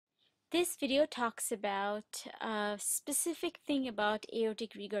This video talks about a specific thing about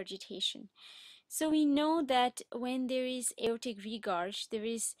aortic regurgitation. So we know that when there is aortic regurg, there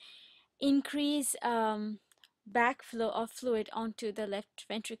is increased backflow of fluid onto the left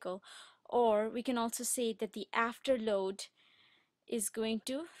ventricle, or we can also say that the afterload is going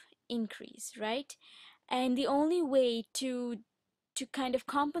to increase, right? And the only way to kind of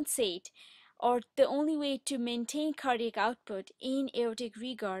compensate, or the only way to maintain cardiac output in aortic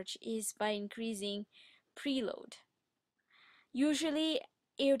regurg is by increasing preload. Usually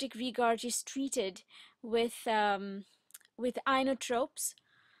aortic regurg is treated with inotropes.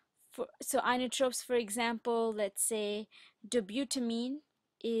 So inotropes, for example, let's say dobutamine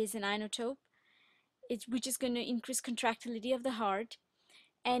is an inotrope, which is going to increase contractility of the heart.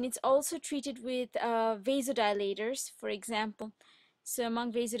 And it's also treated with vasodilators, for example. So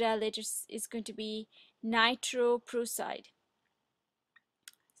among vasodilators is going to be nitroprusside.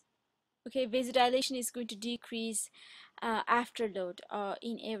 Okay, vasodilation is going to decrease afterload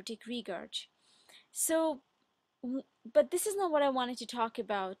in aortic regurg. So, but this is not what I wanted to talk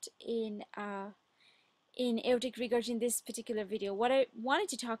about in aortic regurg in this particular video. What I wanted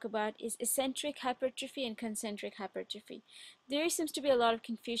to talk about is eccentric hypertrophy and concentric hypertrophy. There seems to be a lot of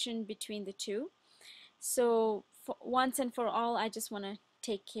confusion between the two. So for once and for all, I just want to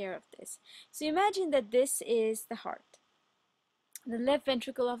take care of this. So imagine that this is the heart, the left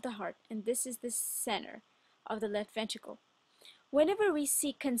ventricle of the heart, and this is the center of the left ventricle. Whenever we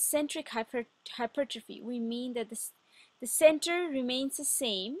see concentric hypertrophy, we mean that the center remains the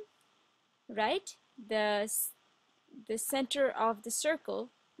same, right? The center of the circle,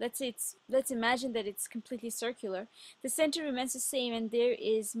 let's imagine that it's completely circular. The center remains the same, and there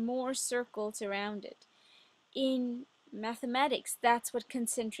is more circles around it. In mathematics, that's what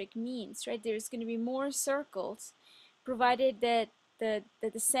concentric means, right? There's going to be more circles provided that the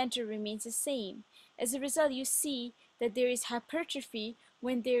center remains the same. As a result, you see that there is hypertrophy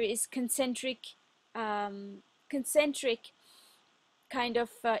when there is concentric kind of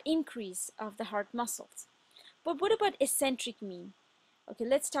increase of the heart muscles. But what about eccentric mean? Okay,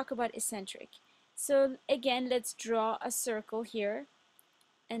 let's talk about eccentric. So again, let's draw a circle here,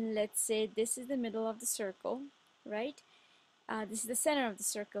 and let's say this is the middle of the circle, right? This is the center of the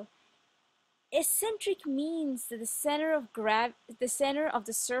circle. Eccentric means that the center of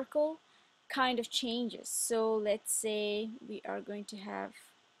the circle kind of changes. So let's say we are going to have,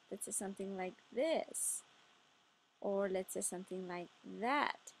 let's say something like this, or let's say something like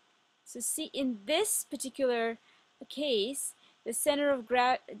that. So see, in this particular case, the center of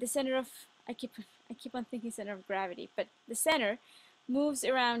I keep on thinking center of gravity, but the center moves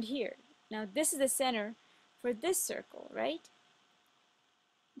around here. Now this is the center for this circle, right?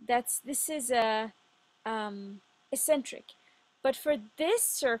 This is a eccentric. But for this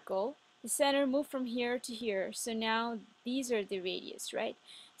circle, the center moved from here to here. So now these are the radius, right?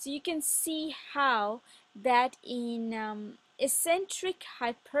 So you can see how that in eccentric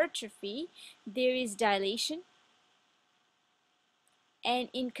hypertrophy there is dilation, and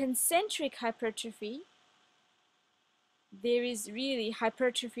in concentric hypertrophy there is really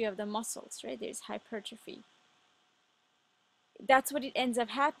hypertrophy of the muscles, right? There's hypertrophy. That's what it ends up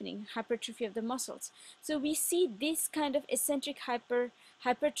happening, hypertrophy of the muscles. So we see this kind of eccentric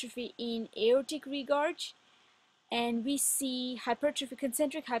hypertrophy in aortic regurg, and we see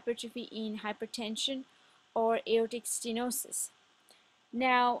concentric hypertrophy in hypertension or aortic stenosis.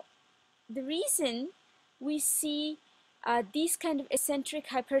 Now, the reason we see these kind of eccentric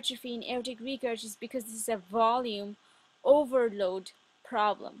hypertrophy in aortic regurg is because this is a volume overload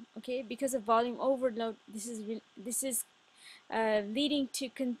problem. Okay, because of volume overload, this is leading to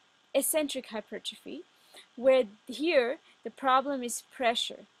eccentric hypertrophy, where here the problem is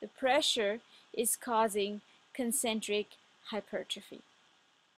pressure. The pressure is causing concentric hypertrophy.